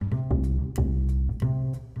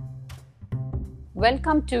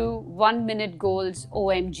Welcome to 1 Minute Goals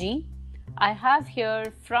OMG. I have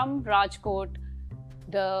here from Rajkot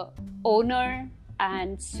the owner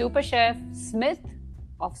and super chef Smith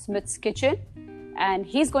of Smith's Kitchen, and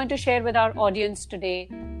he's going to share with our audience today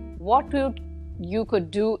what you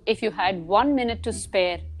could do if you had 1 minute to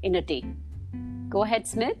spare in a day. Go ahead,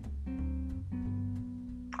 Smith.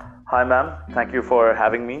 Hi, ma'am. Thank you for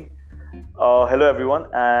having me. Hello, everyone.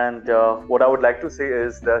 And what I would like to say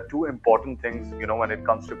is there are two important things, when it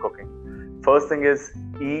comes to cooking. First thing is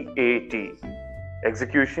EAT,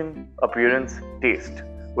 execution, appearance, taste,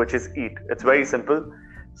 which is eat. It's very simple.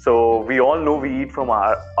 So we all know we eat from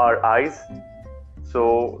our eyes.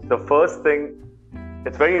 So the first thing,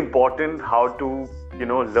 it's very important how to,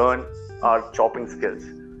 learn our chopping skills.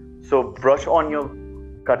 So brush on your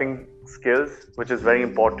cutting skills, which is very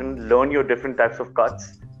important. Learn your different types of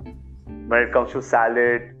cuts. When it comes to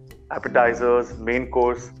salad, appetizers, main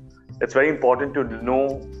course, it's very important to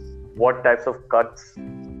know what types of cuts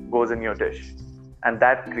goes in your dish. And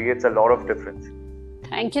that creates a lot of difference.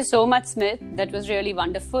 Thank you so much, Smith. That was really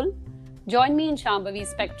wonderful. Join me in Shambhavi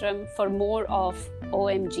Spectrum for more of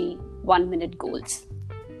OMG 1 Minute Goals.